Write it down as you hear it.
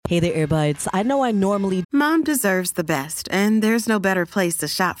Hey there, earbuds. I know I normally... Mom deserves the best, and there's no better place to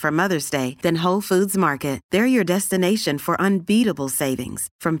shop for Mother's Day than Whole Foods Market. They're your destination for unbeatable savings,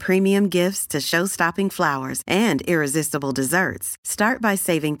 from premium gifts to show-stopping flowers and irresistible desserts. Start by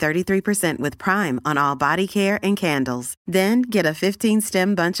saving 33% with Prime on all body care and candles. Then get a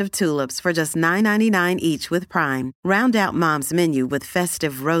 15-stem bunch of tulips for just $9.99 each with Prime. Round out Mom's menu with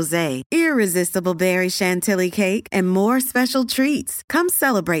festive rosé, irresistible berry chantilly cake, and more special treats. Come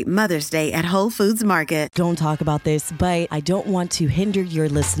celebrate Mother's Day at Whole Foods Market. Don't talk about this, but I don't want to hinder your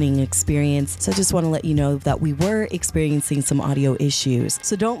listening experience. So I just want to let you know that we were experiencing some audio issues.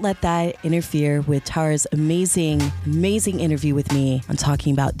 So don't let that interfere with Tara's amazing interview with me on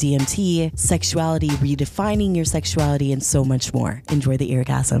talking about DMT, sexuality, redefining your sexuality, and so much more. Enjoy the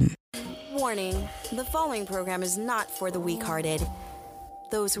Orgasm. Warning, the following program is not for the weak-hearted,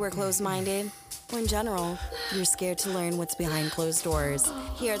 those who are closed-minded, or in general, you're scared to learn what's behind closed doors.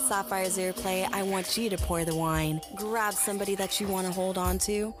 Here at Sapphire's Earplay, I want you to pour the wine, grab somebody that you want to hold on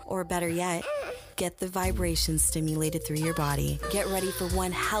to, or better yet, get the vibrations stimulated through your body. Get ready for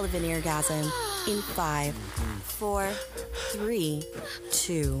one hell of an orgasm in 5, 4, 3,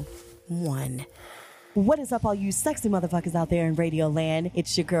 2, 1. What is up, all you sexy motherfuckers out there in Radio Land?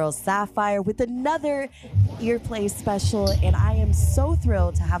 It's your girl Sapphire with another Earplay special, and I am so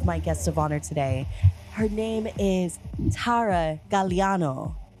thrilled to have my guest of honor today. Her name is Tara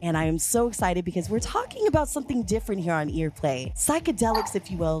Galeano, and I am so excited because we're talking about something different here on Earplay. Psychedelics,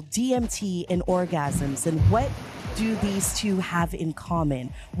 if you will, DMT and orgasms, and what do these two have in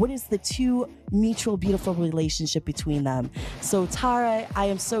common? What is the two mutual, beautiful relationship between them? So Tara, I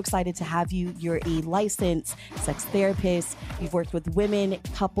am so excited to have you. You're a licensed sex therapist. You've worked with women,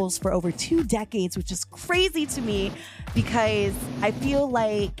 couples for over 2 decades, which is crazy to me because I feel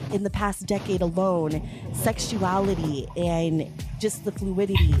like in the past decade alone, sexuality and just the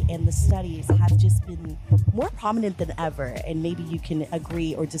fluidity and the studies have just been more prominent than ever. And maybe you can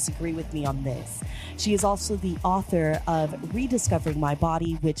agree or disagree with me on this. She is also the author of Rediscovering My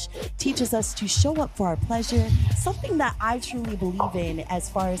Body, which teaches us to show up for our pleasure, something that I truly believe in as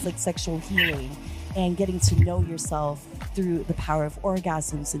far as like sexual healing and getting to know yourself through the power of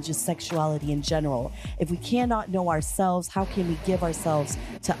orgasms and just sexuality in general. If we cannot know ourselves, how can we give ourselves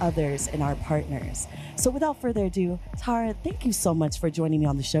to others and our partners? So without further ado, Tara, thank you so much for joining me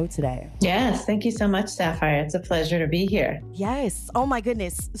on the show today. Yes, thank you so much, Sapphire. It's a pleasure to be here. Yes. Oh my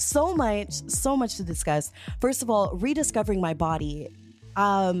goodness. So much to discuss. First of all, Rediscovering My Body.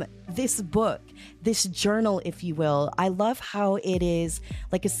 This book, this journal, if you will, I love how it is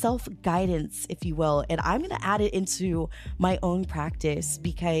like a self-guidance, if you will, and I'm going to add it into my own practice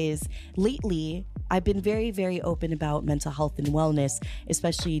because lately I've been very, very open about mental health and wellness,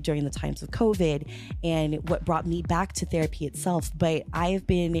 especially during the times of COVID and what brought me back to therapy itself. But I have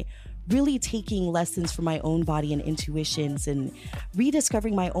been really taking lessons from my own body and intuitions and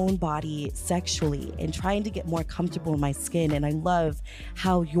rediscovering my own body sexually and trying to get more comfortable in my skin. And I love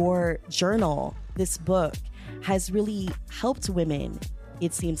how your journal, this book, has really helped women,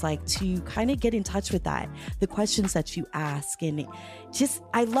 it seems like, to kind of get in touch with that, the questions that you ask. And just,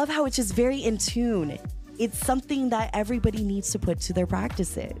 I love how it's just very in tune. It's something that everybody needs to put to their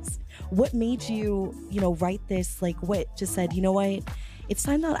practices. What made you, write this? Like what just said, you know what? It's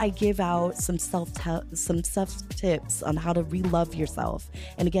time that I give out some self tips on how to re-love yourself.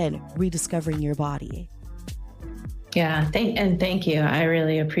 And again, rediscovering your body. Yeah, thank you. I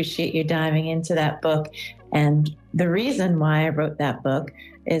really appreciate you diving into that book. And the reason why I wrote that book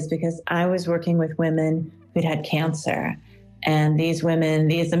is because I was working with women who'd had cancer. And these women,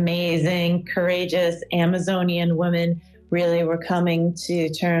 these amazing, courageous Amazonian women, really were coming to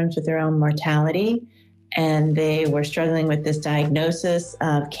terms with their own mortality. And they were struggling with this diagnosis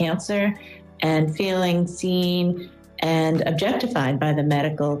of cancer and feeling seen and objectified by the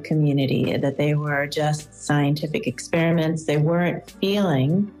medical community, that they were just scientific experiments. They weren't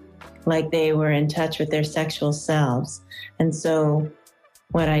feeling like they were in touch with their sexual selves. And so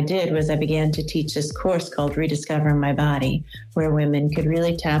what I did was I began to teach this course called Rediscovering My Body, where women could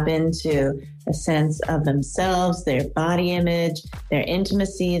really tap into a sense of themselves, their body image, their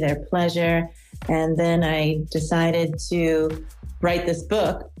intimacy, their pleasure. And then I decided to write this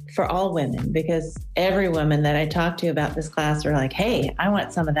book for all women, because every woman that I talked to about this class were like, hey, I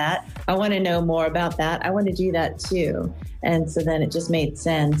want some of that. I want to know more about that. I want to do that too. And so then it just made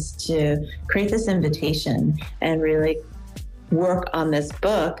sense to create this invitation and really work on this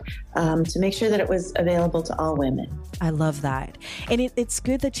book to make sure that it was available to all women. I love that. And it's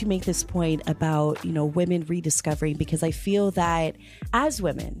good that you make this point about, women rediscovering, because I feel that as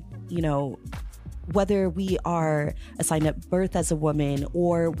women, whether we are assigned at birth as a woman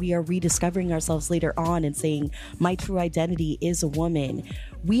or we are rediscovering ourselves later on and saying, my true identity is a woman,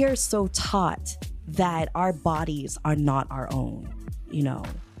 we are so taught that our bodies are not our own, you know?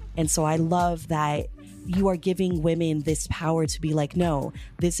 And so I love that you are giving women this power to be like, no,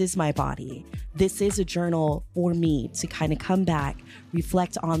 this is my body. This is a journal for me to kind of come back,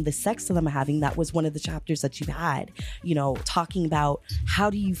 reflect on the sex that I'm having. That was one of the chapters that you had, you know, talking about how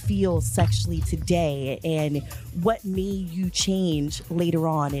do you feel sexually today and what made you change later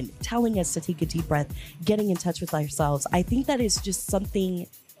on, and telling us to take a deep breath, getting in touch with ourselves. I think that is just something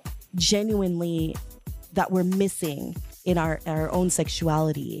genuinely that we're missing in our own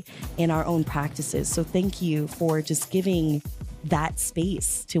sexuality, in our own practices. So thank you for just giving that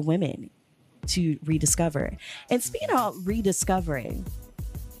space to women to rediscover. And speaking of rediscovering,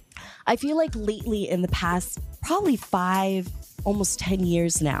 I feel like lately in the past probably 5, almost 10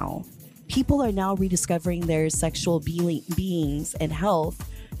 years now, people are now rediscovering their sexual beings and health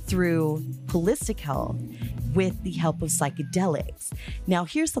through holistic health with the help of psychedelics. Now,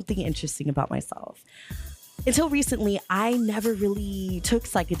 here's something interesting about myself. Until recently, I never really took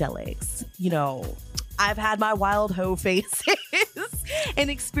psychedelics. You know, I've had my wild hoe phases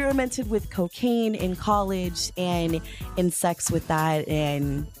and experimented with cocaine in college and in sex with that.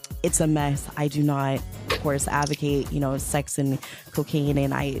 And it's a mess. I do not, of course, advocate, you know, sex and cocaine.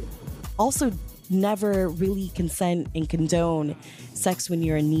 And I also never really consent and condone sex when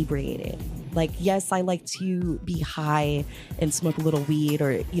you're inebriated. Like, yes, I like to be high and smoke a little weed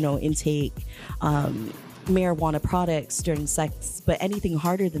or, you know, intake marijuana products during sex, but anything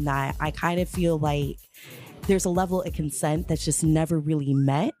harder than that, I kind of feel like there's a level of consent that's just never really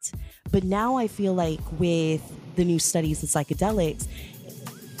met. But now I feel like with the new studies of psychedelics,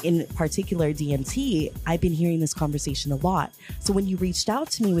 in particular DMT, I've been hearing this conversation a lot. So when you reached out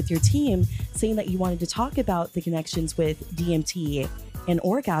to me with your team saying that you wanted to talk about the connections with DMT and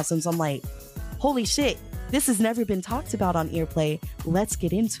orgasms, I'm like, holy shit, this has never been talked about on Earplay. Let's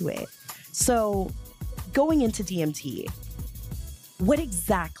get into it. So going into DMT, what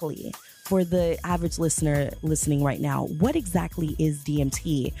exactly, for the average listener listening right now, what exactly is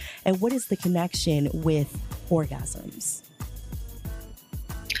DMT and what is the connection with orgasms?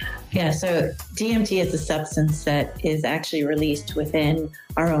 Yeah, so DMT is a substance that is actually released within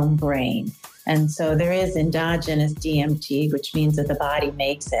our own brain. And so there is endogenous DMT, which means that the body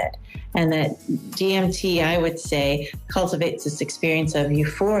makes it. And that DMT, I would say, cultivates this experience of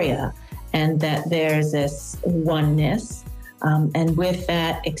euphoria, and that there's this oneness. And with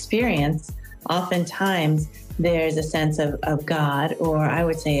that experience, oftentimes there's a sense of God, or I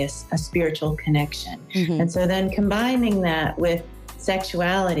would say a spiritual connection. Mm-hmm. And so then combining that with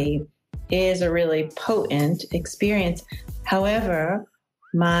sexuality is a really potent experience. However,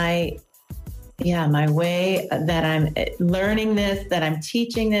 my way that I'm learning this, that I'm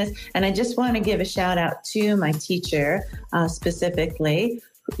teaching this, and I just want to give a shout out to my teacher, specifically,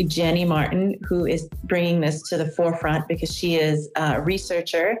 Jenny Martin, who is bringing this to the forefront because she is a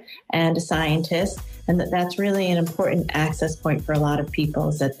researcher and a scientist. And that's really an important access point for a lot of people,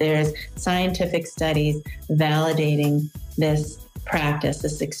 is that there's scientific studies validating this practice,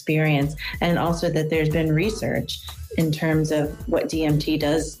 this experience, and also that there's been research in terms of what DMT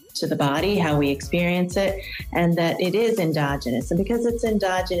does to the body, how we experience it, and that it is endogenous. And because it's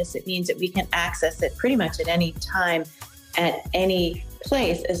endogenous, it means that we can access it pretty much at any time, at any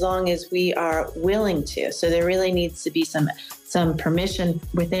place, as long as we are willing to. So there really needs to be some permission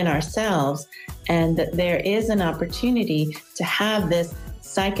within ourselves, and that there is an opportunity to have this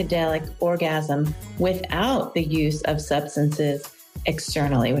psychedelic orgasm without the use of substances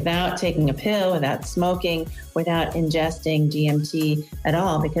externally, without taking a pill, without smoking, without ingesting DMT at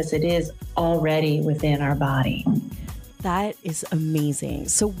all, because it is already within our body. That is amazing.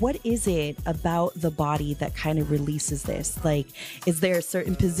 So what is it about the body that kind of releases this? Like, is there a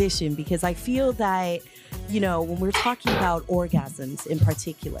certain position? Because I feel that, you know, when we're talking about orgasms in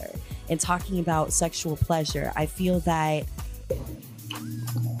particular and talking about sexual pleasure, I feel that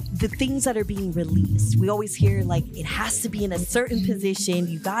the things that are being released, we always hear like it has to be in a certain position.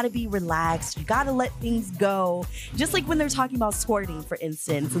 You got to be relaxed. You got to let things go. Just like when they're talking about squirting, for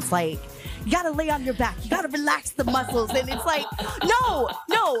instance, it's like you got to lay on your back. You got to relax the muscles. And it's like, no,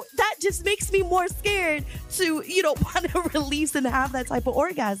 that just makes me more scared to, you know, want to release and have that type of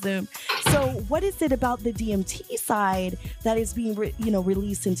orgasm. So what is it about the DMT side that is being,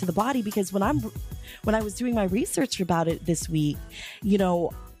 released into the body? Because when I was doing my research about it this week, you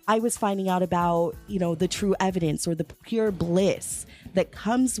know, I was finding out about, you know, the true evidence or the pure bliss that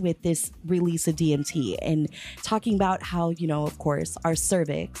comes with this release of DMT, and talking about how, you know, of course, our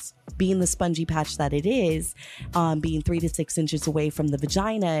cervix being the spongy patch that it is, being 3 to 6 inches away from the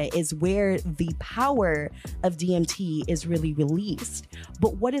vagina is where the power of DMT is really released.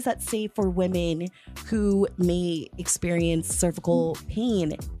 But what does that say for women who may experience cervical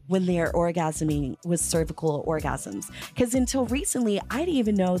pain when they are orgasming with cervical orgasms? Because until recently, I didn't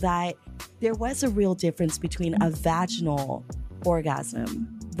even know that there was a real difference between a vaginal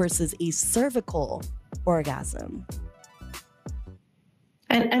orgasm versus a cervical orgasm.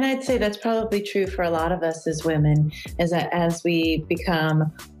 And I'd say that's probably true for a lot of us as women, is that as we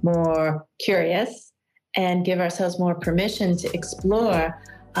become more curious and give ourselves more permission to explore.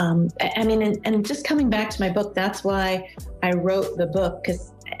 And just coming back to my book, that's why I wrote the book,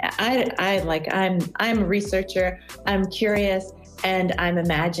 because I'm a researcher, I'm curious, and I'm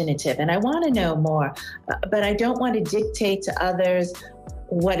imaginative, and I want to know more, but I don't want to dictate to others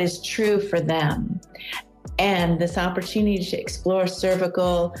what is true for them. And this opportunity to explore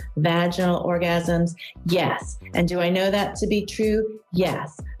cervical, vaginal orgasms, yes. And do I know that to be true?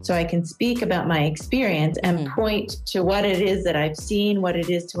 Yes. So I can speak about my experience and point to what it is that I've seen, what it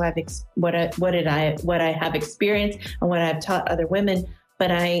is to have what I have experienced, and what I've taught other women.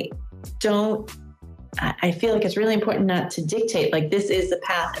 But I feel like it's really important not to dictate, like, this is the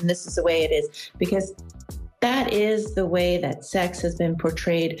path and this is the way it is, because that is the way that sex has been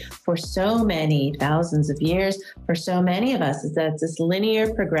portrayed for so many thousands of years. For so many of us, is that it's this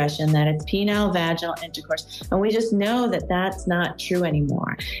linear progression, that it's penile vaginal intercourse. And we just know that that's not true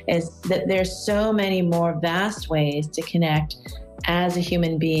anymore, is that there's so many more vast ways to connect as a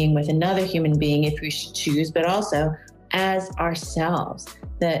human being with another human being, if we should choose, but also as ourselves.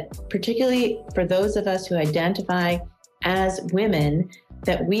 That particularly for those of us who identify as women,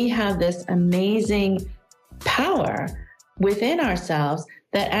 that we have this amazing power within ourselves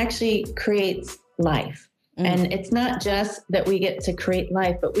that actually creates life. And it's not just that we get to create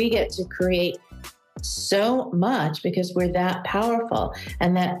life, but we get to create so much because we're that powerful.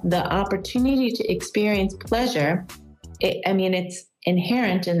 And that the opportunity to experience pleasure, it's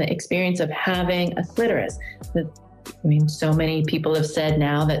inherent in the experience of having a clitoris. So many people have said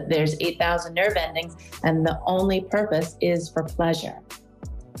now that there's 8,000 nerve endings, and the only purpose is for pleasure.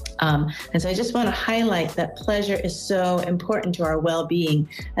 And so I just want to highlight that pleasure is so important to our well-being,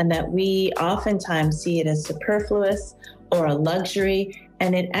 and that we oftentimes see it as superfluous or a luxury,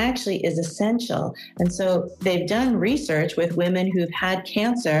 and it actually is essential. And so they've done research with women who've had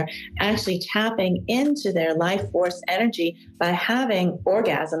cancer, actually tapping into their life force energy by having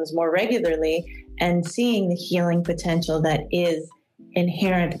orgasms more regularly and seeing the healing potential that is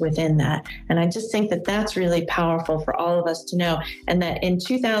inherent within that. And I just think that that's really powerful for all of us to know. And that in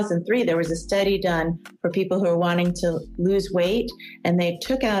 2003, there was a study done for people who are wanting to lose weight, and they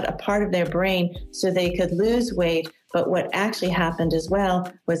took out a part of their brain so they could lose weight. But what actually happened as well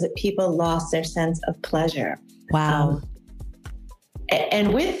was that people lost their sense of pleasure. Wow.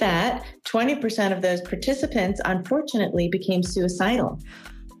 And with that, 20% of those participants, unfortunately, became suicidal.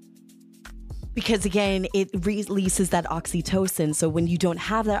 Because again, it releases that oxytocin. So when you don't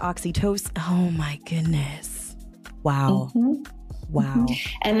have that oxytocin, oh my goodness. Wow. Mm-hmm. Wow.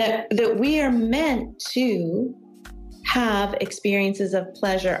 And that we are meant to have experiences of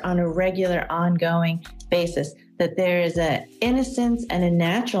pleasure on a regular, ongoing basis. That there is an innocence and a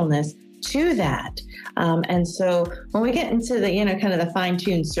naturalness to that. And so when we get into the, kind of the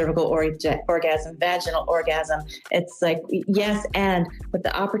fine-tuned cervical orgasm, vaginal orgasm, it's like, yes, but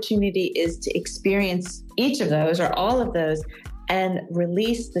the opportunity is to experience each of those or all of those and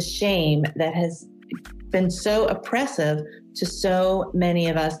release the shame that has been so oppressive to so many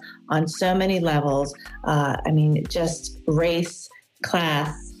of us on so many levels. Just race,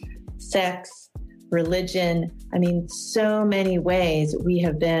 class, sex, religion. So many ways we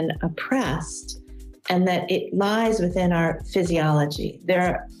have been oppressed, and that it lies within our physiology. There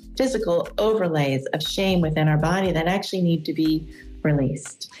are physical overlays of shame within our body that actually need to be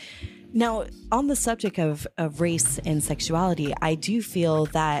released. Now, on the subject of race and sexuality, I do feel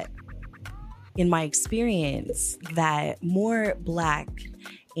that in my experience that more Black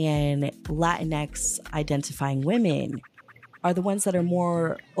and Latinx identifying women are the ones that are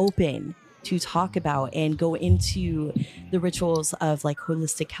more open to talk about and go into the rituals of like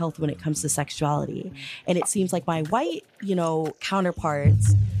holistic health when it comes to sexuality. And it seems like my white,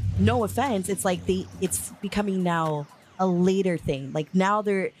 counterparts, no offense, it's like it's becoming now a later thing. Like now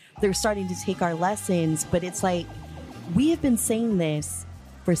they're starting to take our lessons, but it's like we have been saying this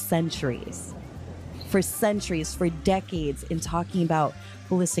for centuries, for decades, in talking about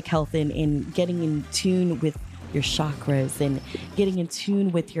holistic health and getting in tune with your chakras and getting in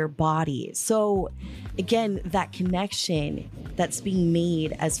tune with your body. So again, that connection that's being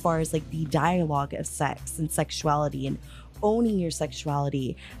made as far as like the dialogue of sex and sexuality and owning your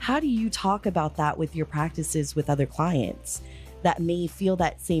sexuality, how do you talk about that with your practices with other clients that may feel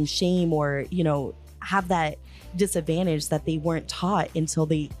that same shame or, you know, have that disadvantage that they weren't taught until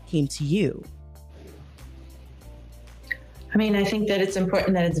they came to you? I mean, I think that it's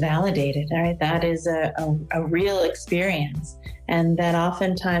important that it's validated, right? That is a real experience. And that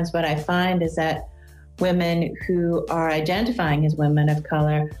oftentimes what I find is that women who are identifying as women of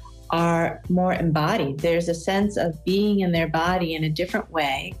color are more embodied. There's a sense of being in their body in a different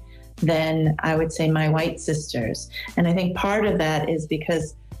way than I would say my white sisters. And I think part of that is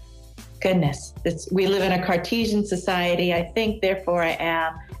because, goodness, we live in a Cartesian society. I think, therefore I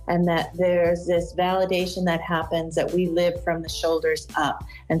am. And that there's this validation that happens that we live from the shoulders up.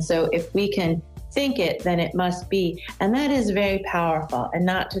 And so if we can think it, then it must be. And that is very powerful. And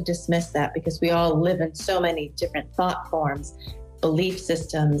not to dismiss that, because we all live in so many different thought forms, belief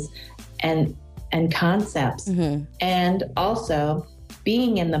systems, and concepts. Mm-hmm. And also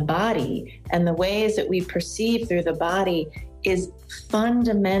being in the body and the ways that we perceive through the body is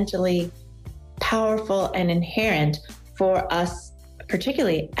fundamentally powerful and inherent for us,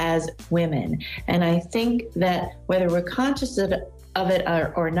 particularly as women. And I think that whether we're conscious of it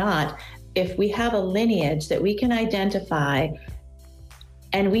or not, if we have a lineage that we can identify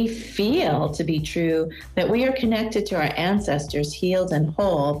and we feel to be true, that we are connected to our ancestors, healed and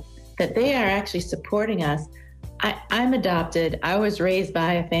whole, that they are actually supporting us. I'm adopted. I was raised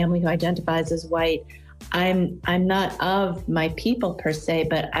by a family who identifies as white. I'm not of my people per se,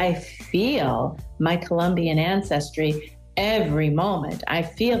 but I feel my Colombian ancestry every moment. I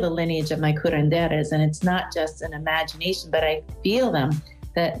feel the lineage of my curanderas, and it's not just an imagination, but I feel them,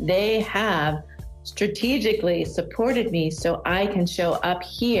 that they have strategically supported me so I can show up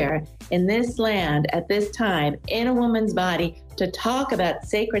here in this land at this time in a woman's body to talk about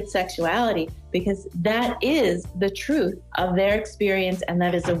sacred sexuality, because that is the truth of their experience, and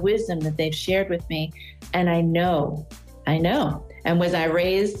that is a wisdom that they've shared with me. And I know. And was I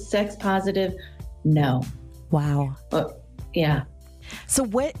raised sex positive? No. Wow. Yeah. So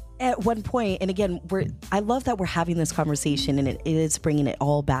what, at one point, and again, I love that we're having this conversation, and it is bringing it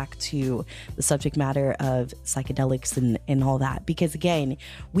all back to the subject matter of psychedelics and all that, because again,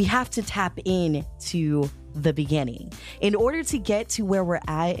 we have to tap into the beginning. In order to get to where we're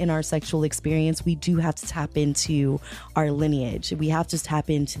at in our sexual experience, we do have to tap into our lineage. We have to tap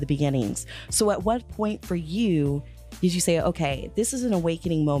into the beginnings. So at what point for you did you say, okay, this is an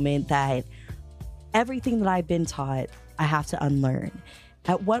awakening moment that everything that I've been taught, I have to unlearn?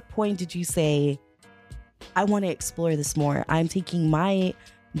 At what point did you say, I want to explore this more? I'm taking my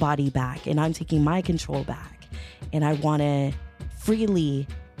body back and I'm taking my control back, and I want to freely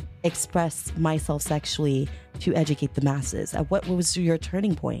express myself sexually to educate the masses. At what was your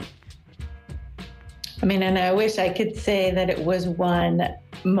turning point? I mean, and I wish I could say that it was one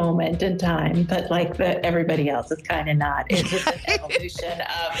moment in time, but like everybody else is kind of not. It's just an evolution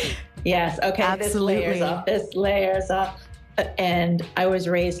of, yes, okay, absolutely. This layers off. And I was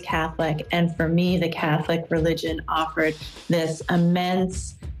raised Catholic, and for me, the Catholic religion offered this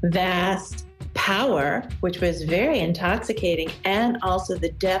immense, vast power, which was very intoxicating, and also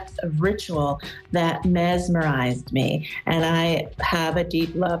the depth of ritual that mesmerized me. And I have a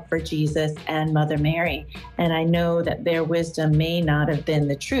deep love for Jesus and Mother Mary, and I know that their wisdom may not have been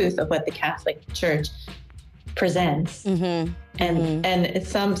the truth of what the Catholic Church presents. Mm-hmm. And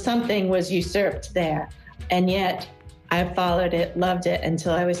something was usurped there. And yet I followed it, loved it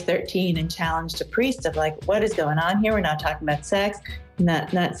until I was 13 and challenged a priest of like, what is going on here? We're not talking about sex,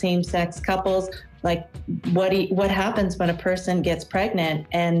 not same-sex couples. Like, what happens when a person gets pregnant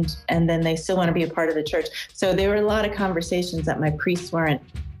and then they still want to be a part of the church? So there were a lot of conversations that my priests weren't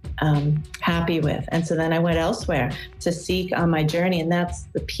happy with. And so then I went elsewhere to seek on my journey. And that's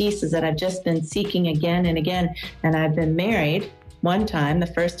the pieces that I've just been seeking again and again. And I've been married one time, the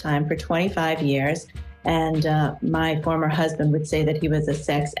first time, for 25 years. And my former husband would say that he was a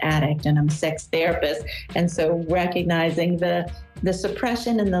sex addict, and I'm a sex therapist. And so recognizing the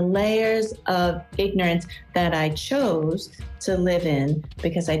suppression and the layers of ignorance that I chose to live in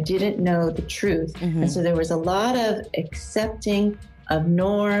because I didn't know the truth. Mm-hmm. And so there was a lot of accepting of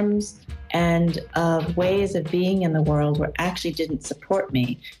norms and of ways of being in the world where actually didn't support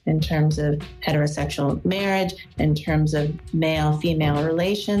me in terms of heterosexual marriage, in terms of male-female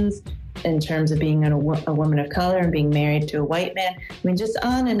relations, in terms of being a woman of color and being married to a white man. I mean, just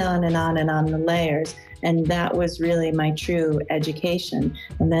on and on and on and on the layers. And that was really my true education.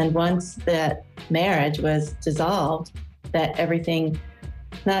 And then once that marriage was dissolved, that everything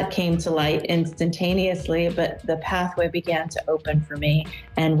not came to light instantaneously, but the pathway began to open for me.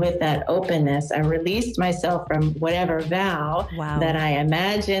 And with that openness, I released myself from whatever vow that I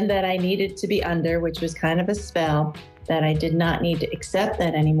imagined that I needed to be under, which was kind of a spell, that I did not need to accept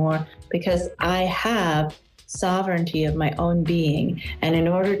that anymore, because I have sovereignty of my own being. And in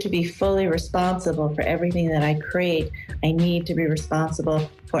order to be fully responsible for everything that I create, I need to be responsible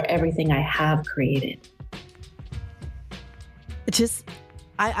for everything I have created.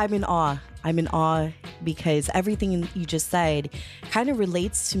 I'm in awe. I'm in awe because everything you just said kind of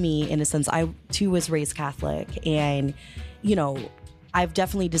relates to me in a sense. I too was raised Catholic, and, you know, I've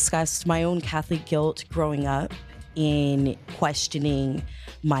definitely discussed my own Catholic guilt growing up in questioning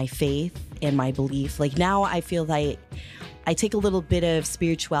my faith and my belief. Like now I feel like I take a little bit of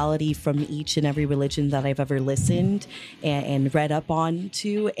spirituality from each and every religion that I've ever listened and read up on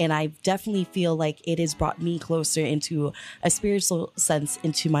to. And I definitely feel like it has brought me closer into a spiritual sense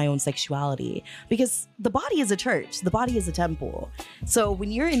into my own sexuality, because the body is a church. The body is a temple. So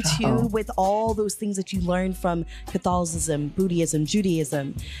when you're in tune with all those things that you learn from Catholicism, Buddhism,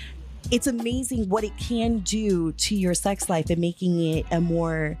 Judaism, it's amazing what it can do to your sex life and making it a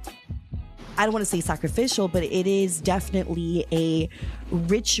more, I don't want to say sacrificial, but it is definitely a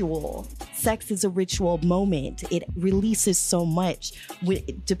ritual. Sex is a ritual moment. It releases so much,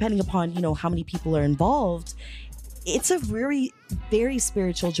 depending upon, you know, how many people are involved. It's a very, very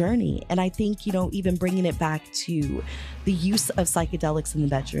spiritual journey. And I think, you know, even bringing it back to the use of psychedelics in the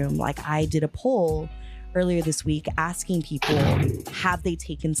bedroom, like I did a poll earlier this week asking people, have they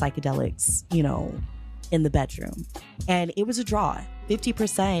taken psychedelics, you know, in the bedroom? And it was a draw,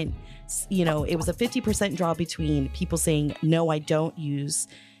 50%. You know, it was a 50% draw between people saying, no, I don't use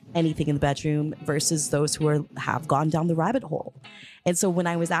anything in the bedroom, versus those who have gone down the rabbit hole. And so when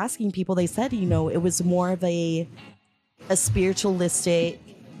I was asking people, they said, you know, it was more of a spiritualistic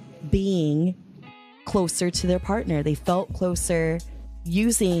being closer to their partner. They felt closer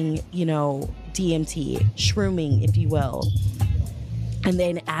using, you know, DMT, shrooming, if you will, and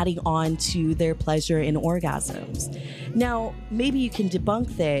then adding on to their pleasure in orgasms. Now, maybe you can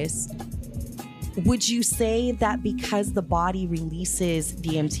debunk this. Would you say that because the body releases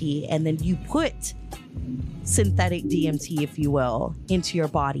DMT and then you put synthetic DMT, if you will, into your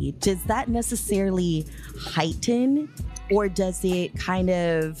body, does that necessarily heighten, or does it kind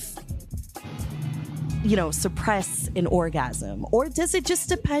of, you know, suppress an orgasm? Or does it just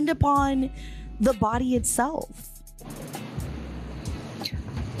depend upon the body itself?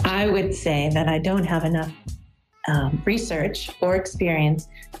 I would say that I don't have enough research or experience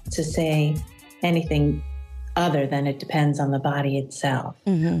to say anything other than it depends on the body itself.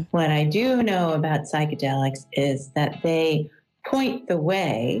 Mm-hmm. What I do know about psychedelics is that they point the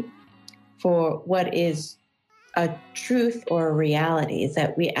way for what is a truth or a reality, is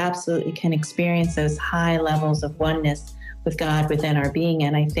that we absolutely can experience those high levels of oneness with God within our being.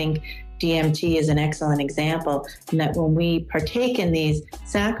 And I think DMT is an excellent example, and that when we partake in these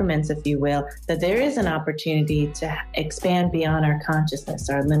sacraments, if you will, that there is an opportunity to expand beyond our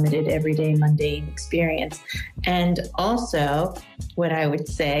consciousness, our limited, everyday, mundane experience. And also, what I would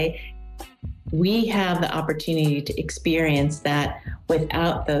say, we have the opportunity to experience that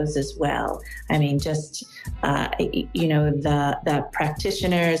without those as well. I mean, just, you know, the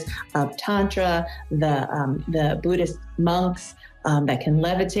practitioners of Tantra, the Buddhist monks, that can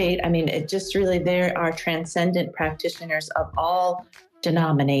levitate. I mean, it just really, there are transcendent practitioners of all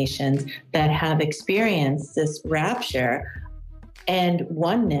denominations that have experienced this rapture and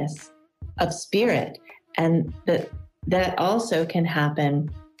oneness of spirit. And that also can happen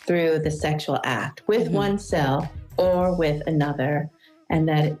through the sexual act with oneself or with another. And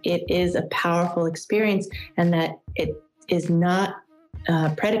that it is a powerful experience, and that it is not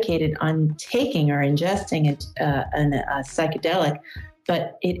predicated on taking or ingesting a psychedelic,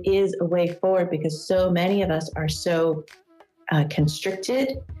 but it is a way forward, because so many of us are so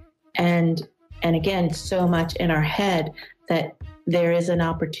constricted and again, so much in our head, that there is an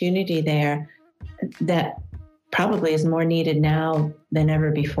opportunity there that probably is more needed now than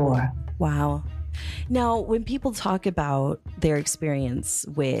ever before. Wow. Now, when people talk about their experience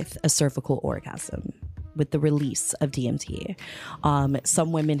with a cervical orgasm, with the release of DMT,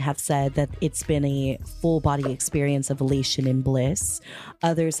 some women have said that it's been a full body experience of elation and bliss.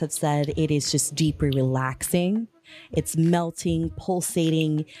 Others have said it is just deeply relaxing. It's melting,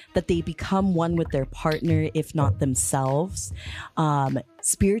 pulsating, that they become one with their partner, if not themselves.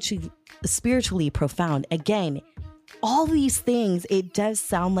 Spiritually profound. Again, all these things, it does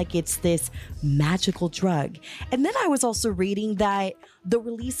sound like it's this magical drug. And then I was also reading that the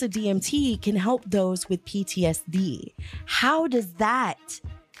release of DMT can help those with PTSD. How does that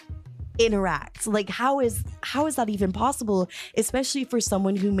interact? Like, how is that even possible, especially for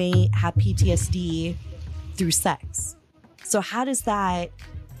someone who may have PTSD through sex? So how does that,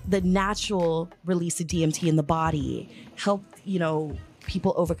 the natural release of DMT in the body, help,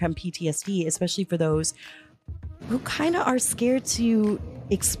 people overcome PTSD, especially for those who kind of are scared to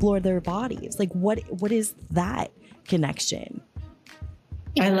explore their bodies? Like, what is that connection?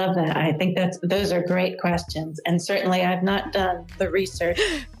 I love that. I think those are great questions. And certainly I've not done the research.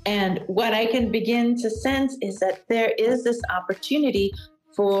 And what I can begin to sense is that there is this opportunity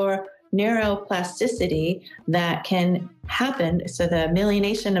for neuroplasticity that can happen. So the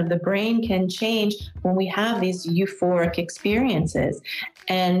myelination of the brain can change when we have these euphoric experiences.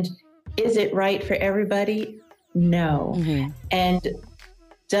 And is it right for everybody? No. Mm-hmm. And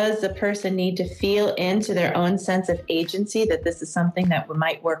does the person need to feel into their own sense of agency that this is something that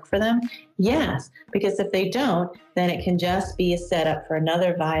might work for them? Yes, because if they don't, then it can just be a setup for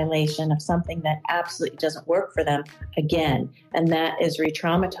another violation of something that absolutely doesn't work for them again. And that is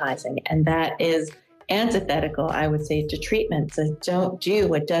re-traumatizing. And that is antithetical, I would say, to treatment. So don't do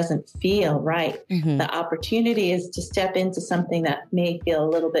what doesn't feel right. Mm-hmm. The opportunity is to step into something that may feel a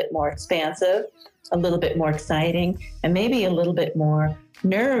little bit more expansive, a little bit more exciting, and maybe a little bit more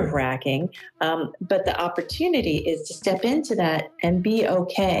nerve-wracking. But the opportunity is to step into that and be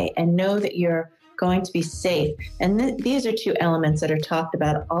okay and know that you're going to be safe. And these are two elements that are talked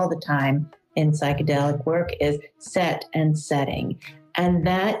about all the time in psychedelic work, is set and setting. And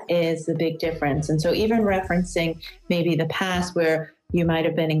that is the big difference. And so even referencing maybe the past where you might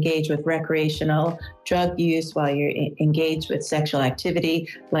have been engaged with recreational drug use while you're engaged with sexual activity,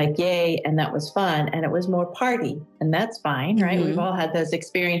 like, yay, and that was fun, and it was more party, and that's fine, right? Mm-hmm. We've all had those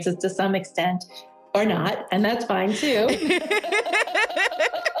experiences to some extent, or not, and that's fine too.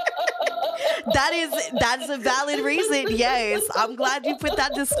 That's a valid reason, yes. I'm glad you put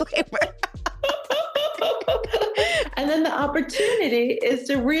that disclaimer. And then the opportunity is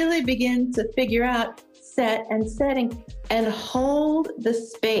to really begin to figure out set and setting and hold the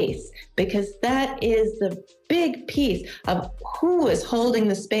space, because that is the big piece of who is holding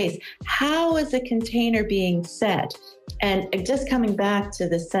the space. How is the container being set? And just coming back to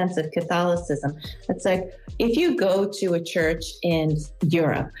the sense of Catholicism, it's like if you go to a church in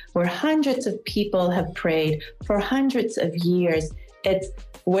Europe where hundreds of people have prayed for hundreds of years, it's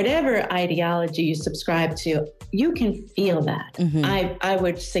whatever ideology you subscribe to, you can feel that. Mm-hmm. I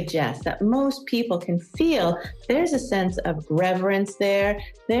would suggest that most people can feel there's a sense of reverence there.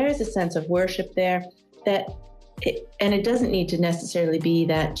 There's a sense of worship there and it doesn't need to necessarily be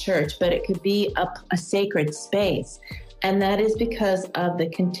that church, but it could be a sacred space. And that is because of the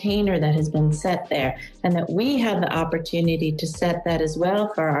container that has been set there, and that we have the opportunity to set that as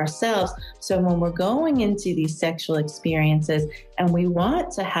well for ourselves. So when we're going into these sexual experiences and we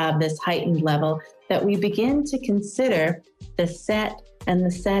want to have this heightened level, that we begin to consider the set and the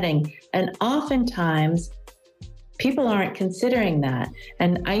setting. And oftentimes people aren't considering that.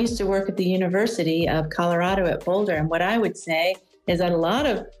 And I used to work at the University of Colorado at Boulder. And what I would say is that a lot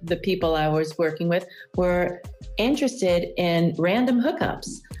of the people I was working with were interested in random hookups.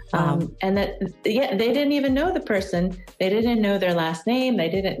 And that, they didn't even know the person. They didn't know their last name.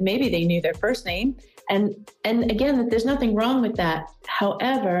 Maybe they knew their first name. And again, there's nothing wrong with that.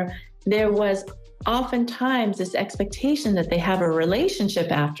 However, there was oftentimes this expectation that they have a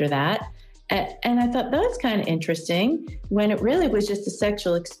relationship after that. And I thought that's kind of interesting when it really was just a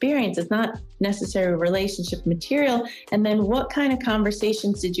sexual experience. It's not necessarily relationship material. And then what kind of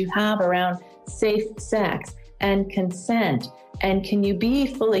conversations did you have around safe sex and consent? And can you be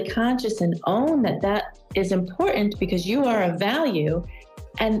fully conscious and own that is important because you are of value?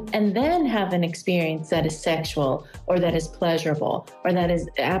 And then have an experience that is sexual or that is pleasurable or that is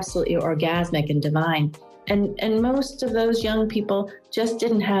absolutely orgasmic and divine. And most of those young people just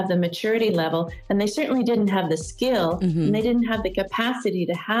didn't have the maturity level, and they certainly didn't have the skill, mm-hmm. and they didn't have the capacity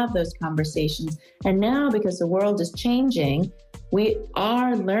to have those conversations. And now, because the world is changing, we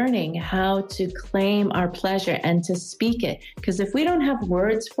are learning how to claim our pleasure and to speak it. Because if we don't have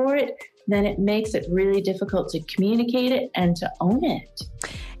words for it, then it makes it really difficult to communicate it and to own it.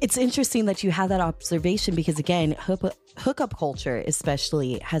 It's interesting that you have that observation because, again, hookup culture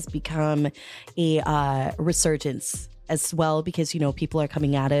especially has become a resurgence as well because, people are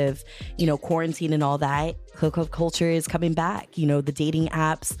coming out of, quarantine and all that. Hookup culture is coming back. The dating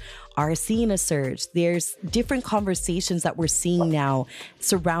apps are seeing a surge. There's different conversations that we're seeing now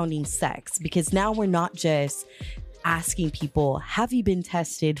surrounding sex because now we're not just asking people, have you been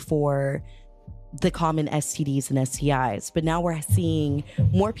tested for the common STDs and STIs? But now we're seeing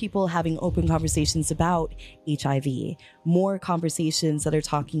more people having open conversations about HIV, more conversations that are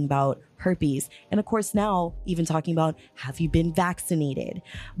talking about herpes, and of course now even talking about, have you been vaccinated?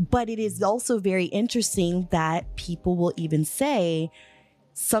 But it is also very interesting that people will even say,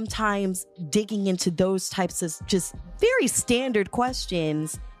 sometimes digging into those types of just very standard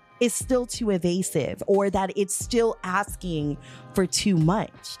questions is still too evasive, or that it's still asking for too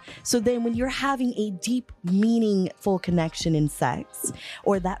much. So then when you're having a deep, meaningful connection in sex,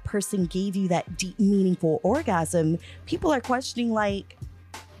 or that person gave you that deep, meaningful orgasm, people are questioning, like,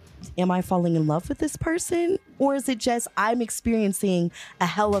 am I falling in love with this person? Or is it just I'm experiencing a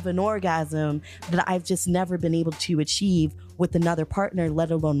hell of an orgasm that I've just never been able to achieve with another partner, let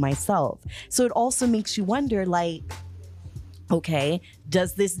alone myself? So it also makes you wonder, like, okay,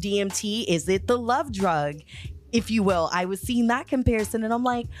 does this DMT, is it the love drug, if you will? I was seeing that comparison and I'm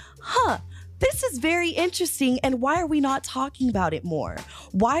like, this is very interesting. And why are we not talking about it more?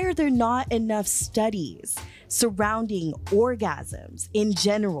 Why are there not enough studies surrounding orgasms in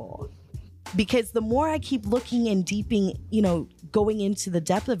general? Because the more I keep looking and going into the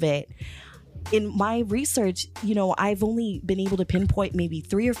depth of it, in my research, I've only been able to pinpoint maybe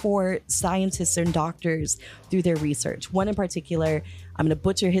 3 or 4 scientists and doctors through their research. One in particular, I'm going to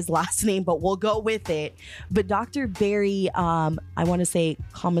butcher his last name, but we'll go with it. But Dr. Barry, I want to say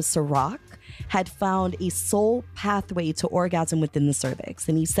Komisaruk, had found a sole pathway to orgasm within the cervix.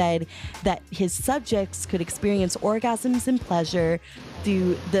 And he said that his subjects could experience orgasms and pleasure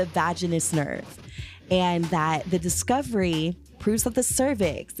through the vaginous nerve. And that the discovery proves that the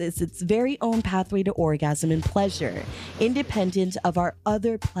cervix is its very own pathway to orgasm and pleasure, independent of our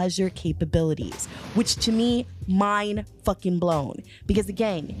other pleasure capabilities, which to me, mind fucking blown. Because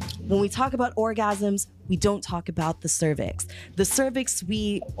again, when we talk about orgasms, we don't talk about the cervix. The cervix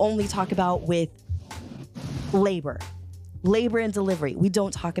we only talk about with labor and delivery. We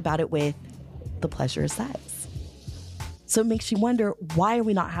don't talk about it with the pleasure of sex. So it makes you wonder, why are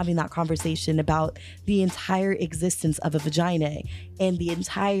we not having that conversation about the entire existence of a vagina and the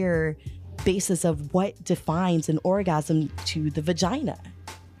entire basis of what defines an orgasm to the vagina?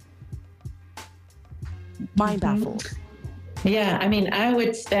 Mind baffled. Yeah, I mean, I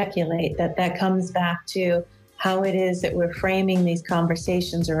would speculate that comes back to how it is that we're framing these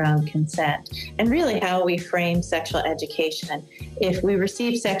conversations around consent, and really how we frame sexual education. If we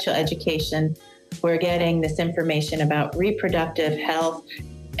receive sexual education, we're getting this information about reproductive health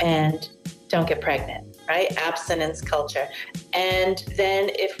and don't get pregnant, right? Abstinence culture. And then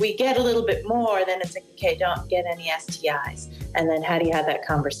if we get a little bit more, then it's like, okay, don't get any STIs. And then how do you have that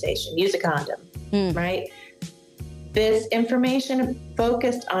conversation? Use a condom, right? This information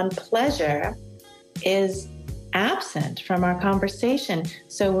focused on pleasure is absent from our conversation.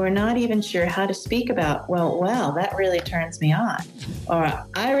 So we're not even sure how to speak about, well, that really turns me on. Or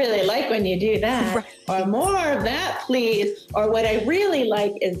I really like when you do that. Right. Or more of that, please. Or what I really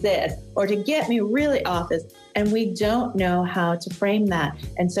like is this. Or to get me really off this. And we don't know how to frame that.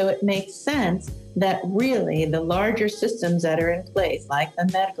 And so it makes sense that really the larger systems that are in place, like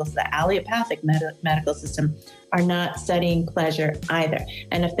the allopathic medical system, are not studying pleasure either.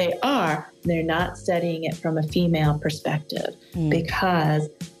 And if they are, they're not studying it from a female perspective because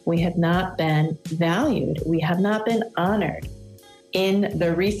we have not been valued. We have not been honored in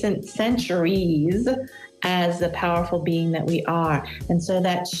the recent centuries as the powerful being that we are. And so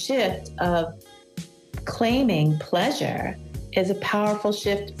that shift of claiming pleasure is a powerful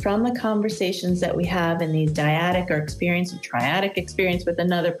shift from the conversations that we have in these dyadic or triadic experience with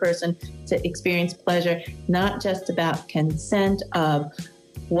another person to experience pleasure, not just about consent of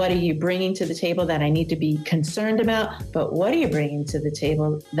what are you bringing to the table that I need to be concerned about, but what are you bringing to the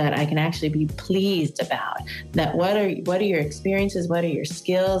table that I can actually be pleased about? That what are your experiences? What are your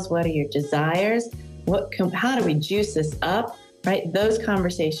skills? What are your desires? How do we juice this up? Right? Those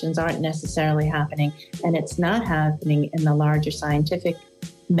conversations aren't necessarily happening, and it's not happening in the larger scientific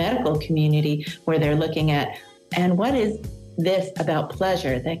medical community where they're looking at, and what is this about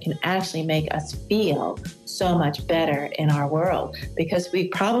pleasure that can actually make us feel so much better in our world? Because we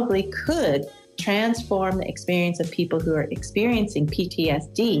probably could transform the experience of people who are experiencing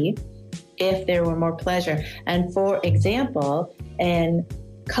PTSD if there were more pleasure. And for example, in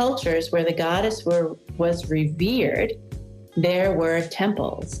cultures where the goddess was revered, there were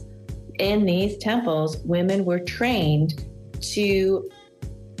temples. In these temples, women were trained to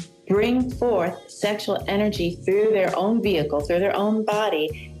bring forth sexual energy through their own vehicle, through their own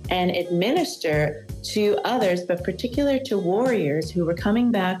body, and administer to others, but particular to warriors who were coming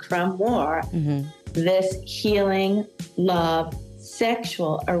back from war, this healing love,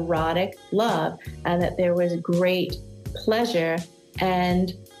 sexual, erotic love, and that there was great pleasure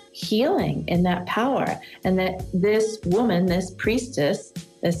and healing in that power. And that this woman, this priestess,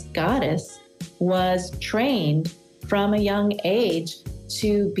 this goddess, was trained from a young age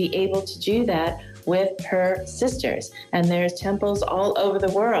to be able to do that with her sisters. And there's temples all over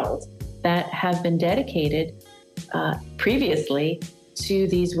the world that have been dedicated previously to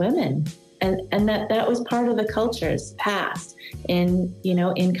these women. And that was part of the culture's past in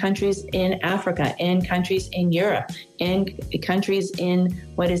countries in Africa, in countries in Europe, in countries in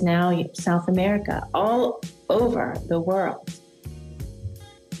what is now South America, all over the world.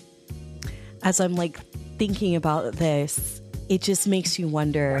 As I'm thinking about this, it just makes you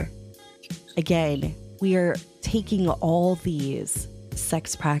wonder, again, we are taking all these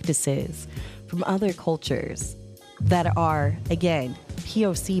sex practices from other cultures that are, again,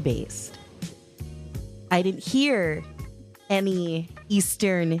 POC based. I didn't hear any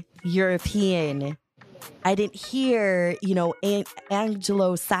Eastern European. I didn't hear,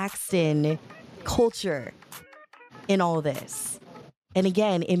 Anglo-Saxon culture in all this. And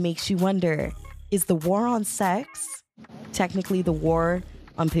again, it makes you wonder, is the war on sex technically the war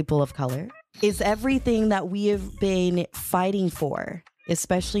on people of color? Is everything that we have been fighting for,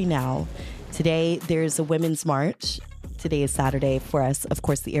 especially now, today there's a Women's March. Today is Saturday for us. Of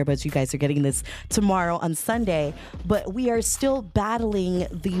course, the earbuds, you guys are getting this tomorrow on Sunday, but we are still battling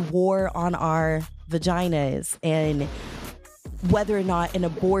the war on our vaginas and whether or not an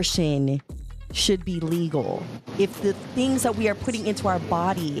abortion should be legal. If the things that we are putting into our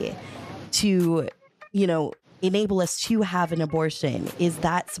body to, enable us to have an abortion, is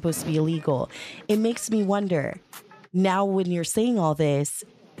that supposed to be illegal? It makes me wonder, now when you're saying all this,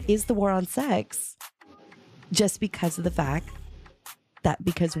 is the war on sex just because of the fact that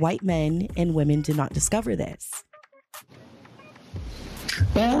because white men and women did not discover this?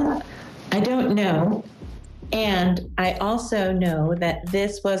 Well, I don't know. And I also know that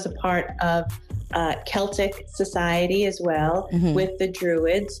this was a part of Celtic society as well, with the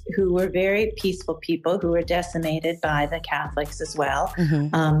Druids, who were very peaceful people who were decimated by the Catholics as well.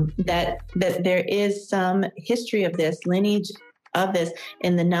 That there is some history of this, lineage of this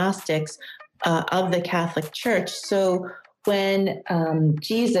in the Gnostics of the Catholic Church. So when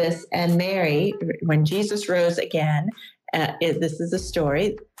Jesus and Mary, when Jesus rose again, this is a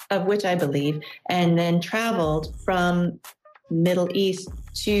story of which I believe, and then traveled from Middle East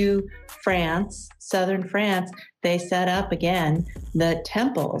to France, southern France, they set up again the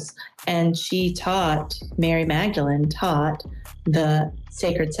temples, and Mary Magdalene taught the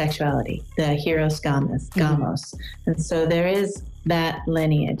sacred sexuality, the hieros gamos. And so there is that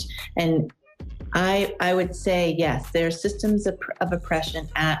lineage. And I would say, yes, there are systems of oppression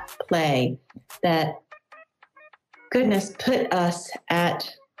at play that, goodness, put us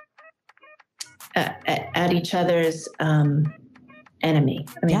at each other's enemy.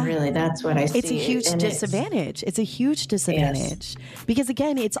 I mean, really, that's what I see. It's a huge disadvantage. It's a huge disadvantage because,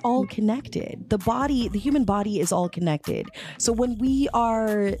 again, it's all connected. The human body is all connected. So when we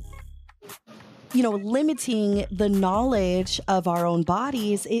are, limiting the knowledge of our own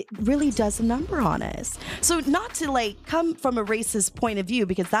bodies, it really does a number on us. So not to come from a racist point of view,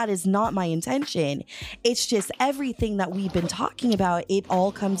 because that is not my intention. It's just everything that we've been talking about. It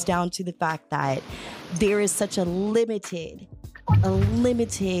all comes down to the fact that there is such a limited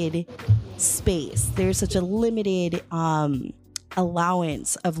space. There's such a limited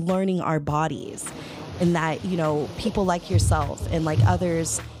allowance of learning our bodies, and that, people like yourself and like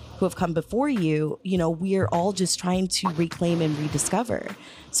others who have come before you, we're all just trying to reclaim and rediscover.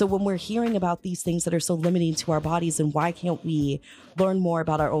 So when we're hearing about these things that are so limiting to our bodies, and why can't we learn more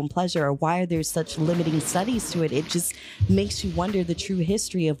about our own pleasure, or why are there such limiting studies to it, it just makes you wonder the true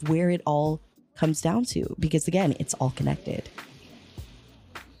history of where it all comes down to, because again, it's all connected.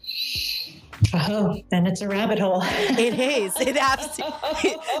 Oh, then it's a rabbit hole. It is. It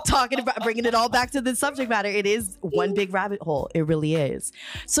absolutely. Talking about bringing it all back to the subject matter, it is one big rabbit hole. It really is.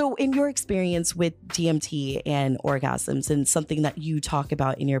 So, in your experience with DMT and orgasms, and something that you talk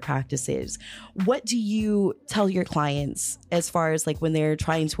about in your practices, what do you tell your clients as far as when they're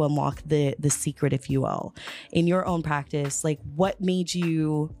trying to unlock the secret, if you will, in your own practice? What made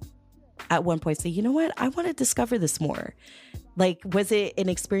you at one point say, you know what, I want to discover this more? Was it an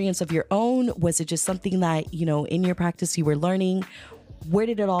experience of your own? Was it just something that, in your practice you were learning? Where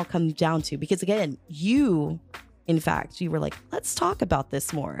did it all come down to? Because again, you were like, let's talk about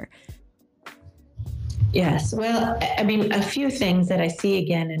this more. Yes. Well, I mean, a few things that I see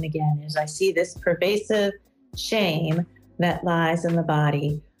again and again is I see this pervasive shame that lies in the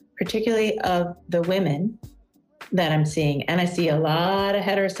body particularly of the women that I'm seeing, and I see a lot of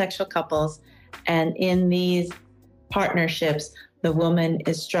heterosexual couples, and in these partnerships, the woman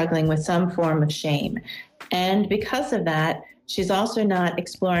is struggling with some form of shame. And because of that, she's also not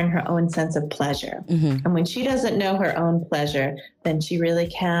exploring her own sense of pleasure. Mm-hmm. And when she doesn't know her own pleasure, then she really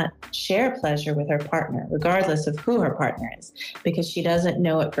can't share pleasure with her partner, regardless of who her partner is, because she doesn't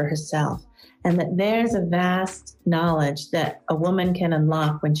know it for herself. And that there's a vast knowledge that a woman can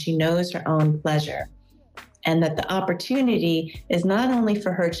unlock when she knows her own pleasure. And that the opportunity is not only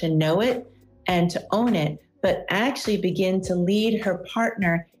for her to know it and to own it, but actually begin to lead her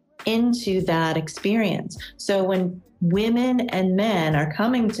partner into that experience. So when women and men are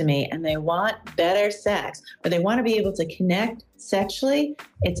coming to me and they want better sex, or they want to be able to connect sexually,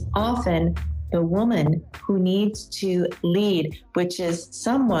 it's often the woman who needs to lead, which is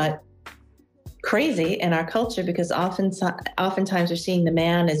somewhat crazy in our culture, because oftentimes we're seeing the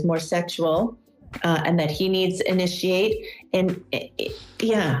man as more sexual and that he needs to initiate. And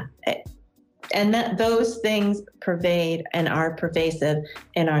and that those things pervade and are pervasive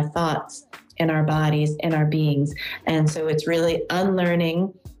in our thoughts, in our bodies, in our beings. And so it's really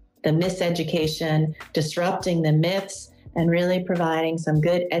unlearning the miseducation, disrupting the myths, and really providing some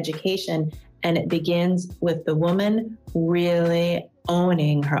good education. And it begins with the woman really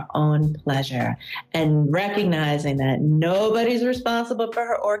owning her own pleasure and recognizing that nobody's responsible for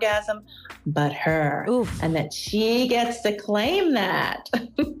her orgasm but her. Oof. And that she gets to claim that.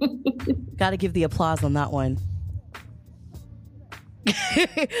 Got to give the applause on that one.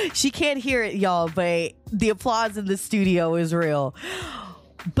 She can't hear it, y'all, but the applause in the studio is real.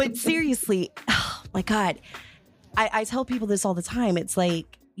 But seriously, oh my God, I tell people this all the time. It's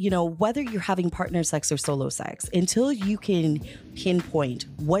like, you know, whether you're having partner sex or solo sex, until you can pinpoint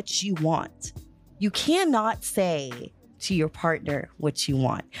what you want, you cannot say to your partner what you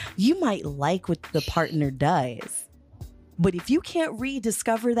want. You might like what the partner does, but if you can't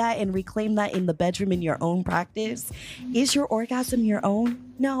rediscover that and reclaim that in the bedroom in your own practice, is your orgasm your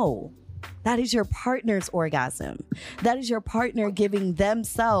own? No. That is your partner's orgasm. That is your partner giving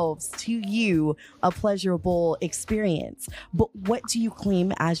themselves to you a pleasurable experience. But what do you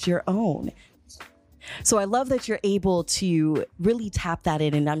claim as your own? So I love that you're able to really tap that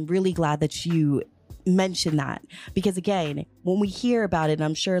in. And I'm really glad that you mentioned that, because again, when we hear about it, and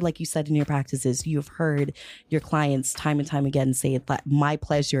I'm sure, like you said in your practices, you've heard your clients time and time again say that my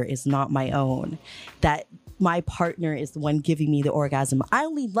pleasure is not my own, that my partner is the one giving me the orgasm. I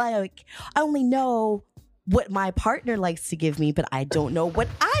only know what my partner likes to give me, but I don't know what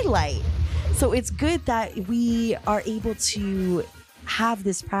I like. So it's good that we are able to have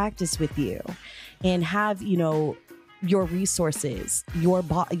this practice with you and have, you know, your resources, your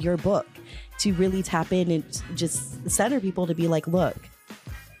book, to really tap in and just center people to be like, look,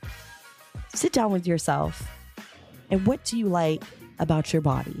 sit down with yourself. And what do you like about your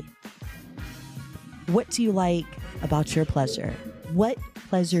body? What do you like about your pleasure? What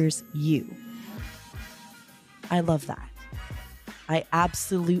pleasures you? I love that. I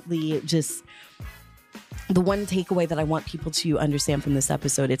absolutely just, the one takeaway that I want people to understand from this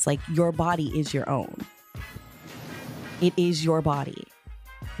episode, it's like your body is your own. It is your body.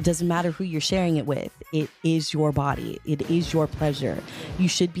 It doesn't matter who you're sharing it with. It is your body. It is your pleasure. You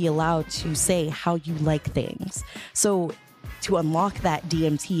should be allowed to say how you like things. So to unlock that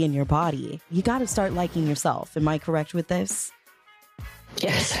DMT in your body, you got to start liking yourself. Am I correct with this?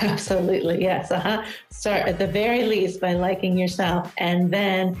 Yes, absolutely. Yes. Start at the very least by liking yourself, and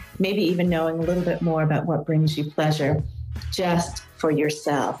then maybe even knowing a little bit more about what brings you pleasure just for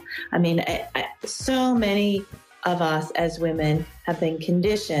yourself. I mean, so many of us as women have been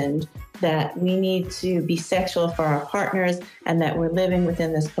conditioned that we need to be sexual for our partners, and that we're living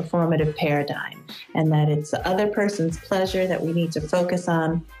within this performative paradigm, and that it's the other person's pleasure that we need to focus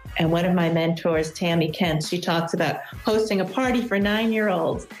on. And one of my mentors, Tammy Kent, she talks about hosting a party for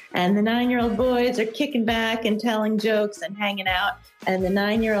 9-year-olds, and the 9-year-old boys are kicking back and telling jokes and hanging out, and the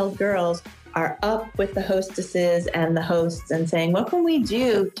 9-year-old girls are up with the hostesses and the hosts and saying, what can we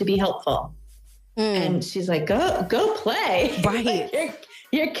do to be helpful? And she's like, go play. Right. Like,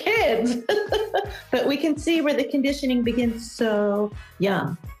 you're kids. But we can see where the conditioning begins so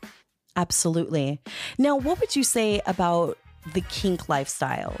young. Absolutely. Now, what would you say about the kink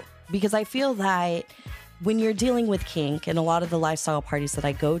lifestyle? Because I feel that when you're dealing with kink and a lot of the lifestyle parties that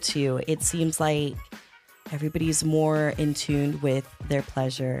I go to, it seems like everybody's more in tune with their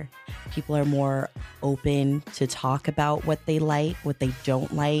pleasure. People are more open to talk about what they like, what they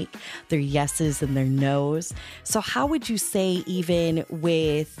don't like, their yeses and their nos. So how would you say, even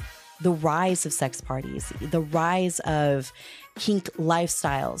with the rise of sex parties, the rise of kink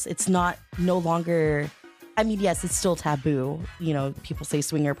lifestyles. It's no longer, I mean, yes, it's still taboo. You know, people say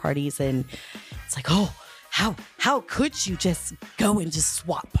swinger parties and it's like, oh, how could you just go and just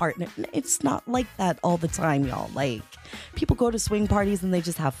swap partner? It's not like that all the time, y'all. Like, people go to swing parties and they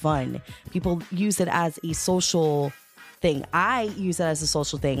just have fun. People use it as a social thing. I use it as a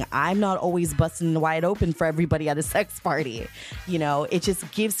social thing. I'm not always busting wide open for everybody at a sex party. You know, it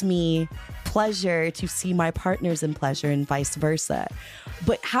just gives me pleasure to see my partners in pleasure and vice versa.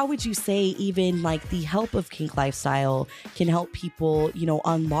 But how would you say even like the help of kink lifestyle can help people, you know,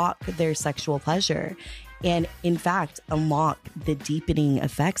 unlock their sexual pleasure? And in fact, unlock the deepening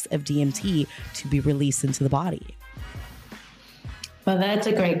effects of DMT to be released into the body? Well, that's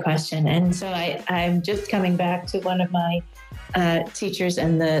a great question. And so I'm just coming back to one of my teachers,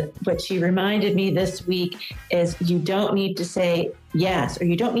 and what she reminded me this week is you don't need to say yes, or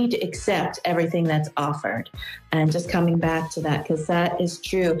you don't need to accept everything that's offered. And just coming back to that, because that is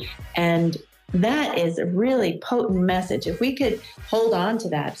true. And that is a really potent message. If we could hold on to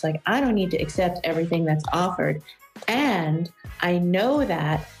that, it's like, I don't need to accept everything that's offered. And I know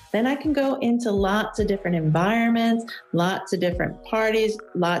that, then I can go into lots of different environments, lots of different parties,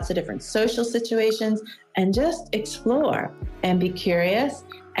 lots of different social situations, and just explore and be curious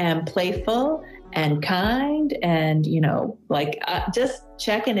and playful and kind and, you know, like just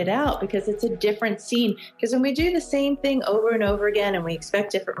checking it out, because it's a different scene. Because when we do the same thing over and over again and we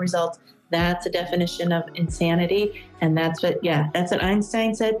expect different results, that's a definition of insanity. And that's what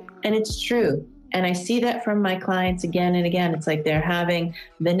Einstein said. And it's true. And I see that from my clients again and again. It's like they're having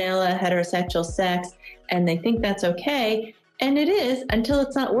vanilla heterosexual sex and they think that's okay. And it is, until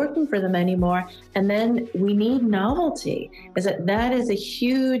it's not working for them anymore. And then we need novelty. That is a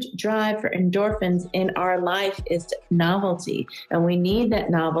huge drive for endorphins in our life, is novelty. And we need that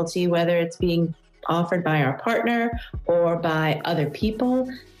novelty, whether it's being offered by our partner or by other people,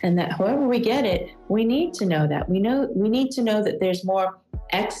 and that however we get it, we need to know that. We need to know that there's more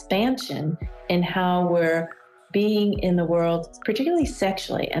expansion in how we're being in the world, particularly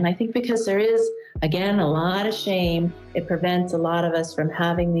sexually. And I think because there is, again, a lot of shame, it prevents a lot of us from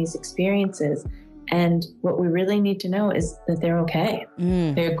having these experiences. And what we really need to know is that they're okay.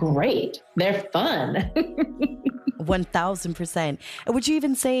 They're great. They're fun. 1000%. And would you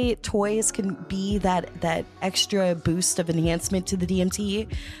even say toys can be that extra boost of enhancement to the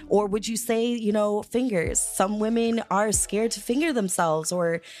DMT? Or would you say, you know, fingers? Some women are scared to finger themselves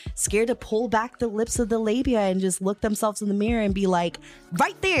or scared to pull back the lips of the labia and just look themselves in the mirror and be like,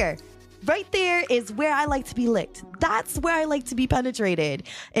 right there is where I like to be licked. That's where I like to be penetrated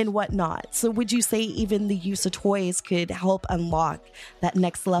and whatnot. So would you say even the use of toys could help unlock that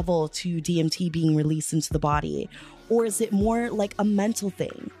next level to DMT being released into the body? Or is it more like a mental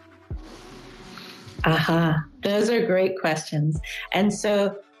thing? Those are great questions. And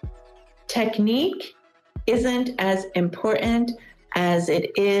so technique isn't as important as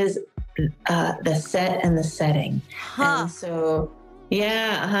it is the set and the setting. And so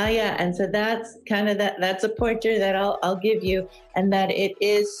yeah. And so that's kind of that's a pointer that I'll give you, and that it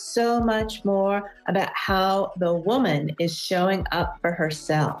is so much more about how the woman is showing up for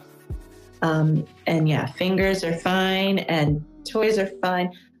herself. And yeah, fingers are fine and toys are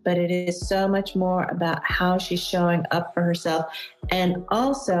fine, but it is so much more about how she's showing up for herself. And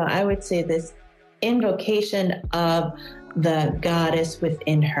also, I would say this invocation of the goddess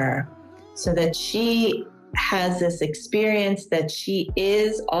within her, so that she has this experience that she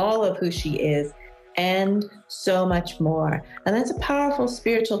is all of who she is and so much more. And that's a powerful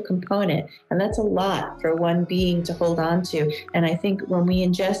spiritual component. And that's a lot for one being to hold on to. And I think when we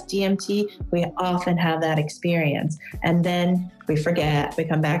ingest DMT, we often have that experience. And then we forget, we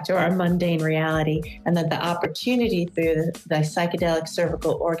come back to our mundane reality. And that the opportunity through the psychedelic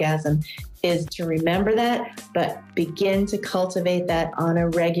cervical orgasm is to remember that, but begin to cultivate that on a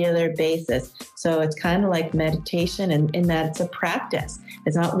regular basis. So it's kind of like meditation in that it's a practice.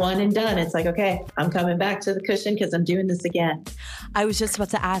 It's not one and done. It's like, okay, I'm coming back to the cushion because I'm doing this again. I was just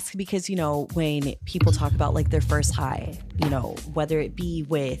about to ask, because, you know, when people talk about like their first high, you know, whether it be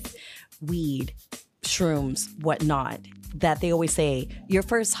with weed, shrooms, whatnot, that they always say your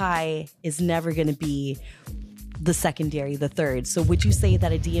first high is never going to be the secondary, the third. So would you say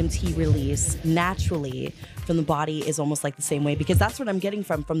that a DMT release naturally from the body is almost like the same way? Because that's what I'm getting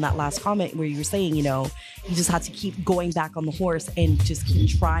from that last comment where you were saying, you know, you just have to keep going back on the horse and just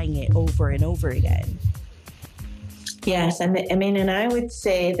keep trying it over and over again. Yes. And I would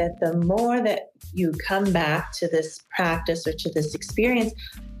say that the more that you come back to this practice or to this experience,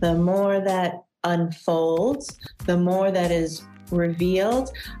 the more that unfolds, the more that is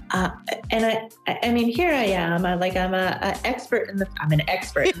revealed. And I mean, here I am. I'm an expert in the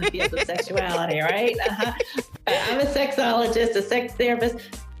field of sexuality, right? I'm a sexologist, a sex therapist,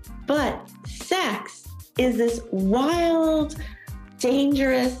 but sex is this wild,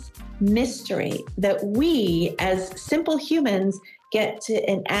 dangerous mystery that we as simple humans get to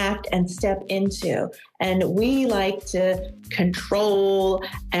enact and step into. And we like to control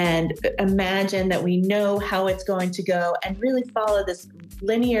and imagine that we know how it's going to go and really follow this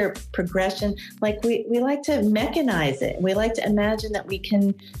linear progression. Like we like to mechanize it. We like to imagine that we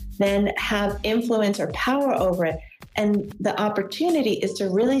can then have influence or power over it. And the opportunity is to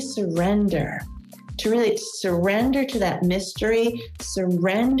really surrender to that mystery,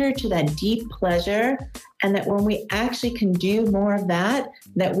 surrender to that deep pleasure. And that when we actually can do more of that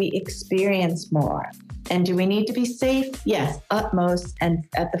we experience more. And do we need to be safe? Yes, utmost and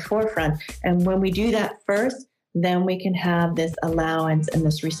at the forefront. And when we do that first, then we can have this allowance and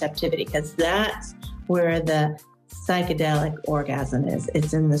this receptivity, because that's where the psychedelic orgasm is.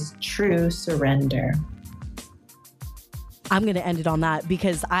 It's in this true surrender. I'm going to end it on that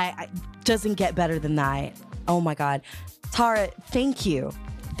because I doesn't get better than that. Oh my God. Tara, thank you.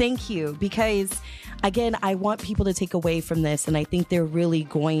 Thank you. Because again, I want people to take away from this, and I think they're really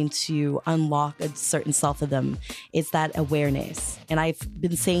going to unlock a certain self of them. It's that awareness. And I've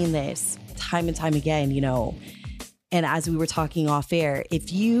been saying this time and time again, you know, and as we were talking off air,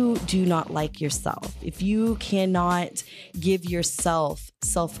 if you do not like yourself, if you cannot give yourself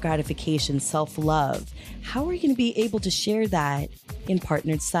self-gratification, self-love, how are you going to be able to share that in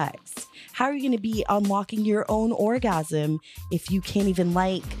partnered sex? How are you going to be unlocking your own orgasm if you can't even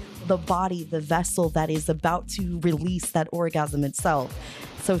like the body, the vessel that is about to release that orgasm itself?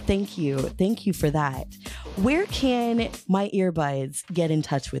 So thank you. Thank you for that. Where can my earbuds get in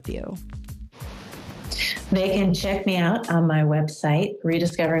touch with you? They can check me out on my website,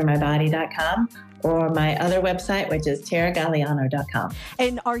 rediscoveringmybody.com, or my other website, which is taragaleano.com.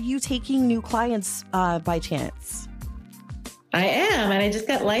 And are you taking new clients by chance? I am, and I just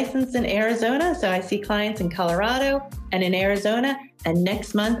got licensed in Arizona, so I see clients in Colorado and in Arizona, and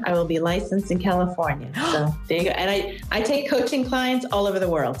next month I will be licensed in California. So there you go. And I take coaching clients all over the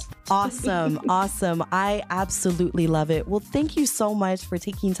world. Awesome. Awesome. I absolutely love it. Well, thank you so much for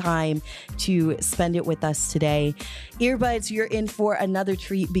taking time to spend it with us today. Earbuds, you're in for another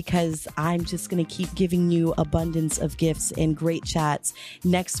treat because I'm just going to keep giving you abundance of gifts and great chats.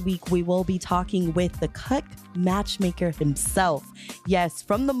 Next week, we will be talking with the Cuck matchmaker himself. Yes,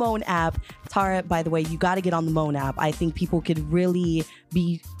 from the Moan app. Tara, by the way, you got to get on the Moan app. I think people could really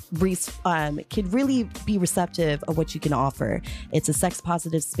be receptive of what you can offer. It's a sex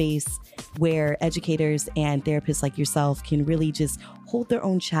positive space where educators and therapists like yourself can really just hold their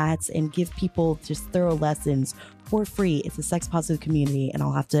own chats and give people just thorough lessons for free. It's a sex positive community, and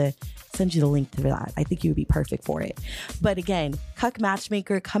I'll have to send you the link to that. I think you would be perfect for it. But again, Cuck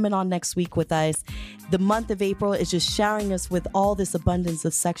Matchmaker coming on next week with us. The month of April is just showering us with all this abundance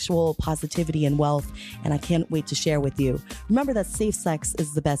of sexual positivity and wealth, and I can't wait to share with you. Remember that safe sex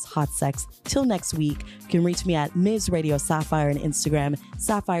is the best hot sex. Till next week, you can reach me at Ms. Radio Sapphire on Instagram,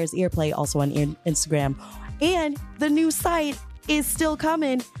 Sapphire's Earplay also on Instagram, and the new site is still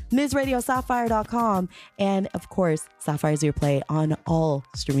coming, MsRadioSapphire.com, and of course, Sapphire's Earplay on all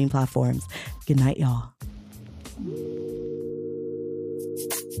streaming platforms. Good night, y'all.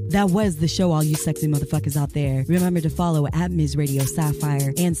 That was the show, all you sexy motherfuckers out there. Remember to follow at Ms. Radio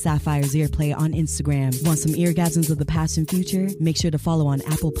Sapphire and Sapphire's Earplay on Instagram. Want some eargasms of the past and future? Make sure to follow on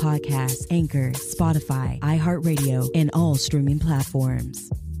Apple Podcasts, Anchor, Spotify, iHeartRadio, and all streaming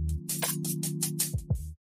platforms.